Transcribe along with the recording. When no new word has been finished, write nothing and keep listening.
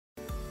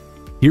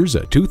Here's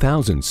a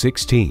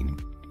 2016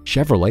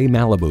 Chevrolet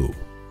Malibu.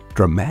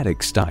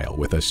 Dramatic style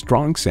with a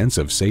strong sense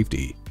of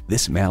safety.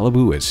 This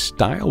Malibu is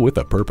style with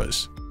a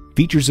purpose.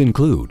 Features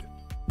include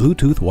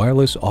Bluetooth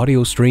wireless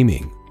audio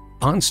streaming,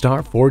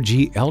 OnStar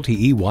 4G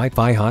LTE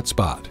Wi-Fi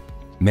hotspot,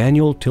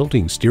 manual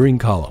tilting steering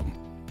column,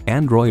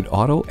 Android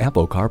Auto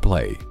Apple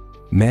CarPlay,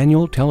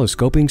 manual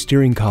telescoping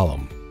steering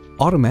column,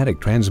 automatic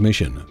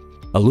transmission,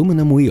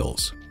 aluminum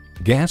wheels,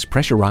 gas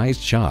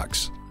pressurized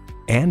shocks,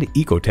 and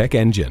Ecotech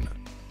engine.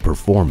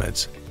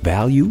 Performance,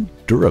 value,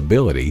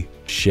 durability,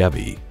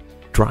 Chevy.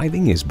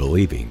 Driving is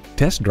believing.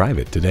 Test drive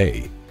it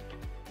today.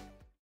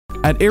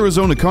 At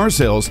Arizona Car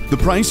Sales, the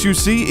price you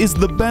see is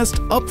the best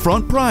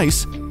upfront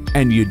price,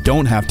 and you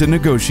don't have to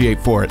negotiate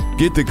for it.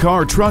 Get the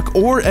car, truck,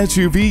 or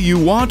SUV you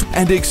want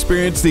and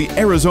experience the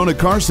Arizona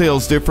Car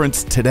Sales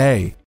difference today.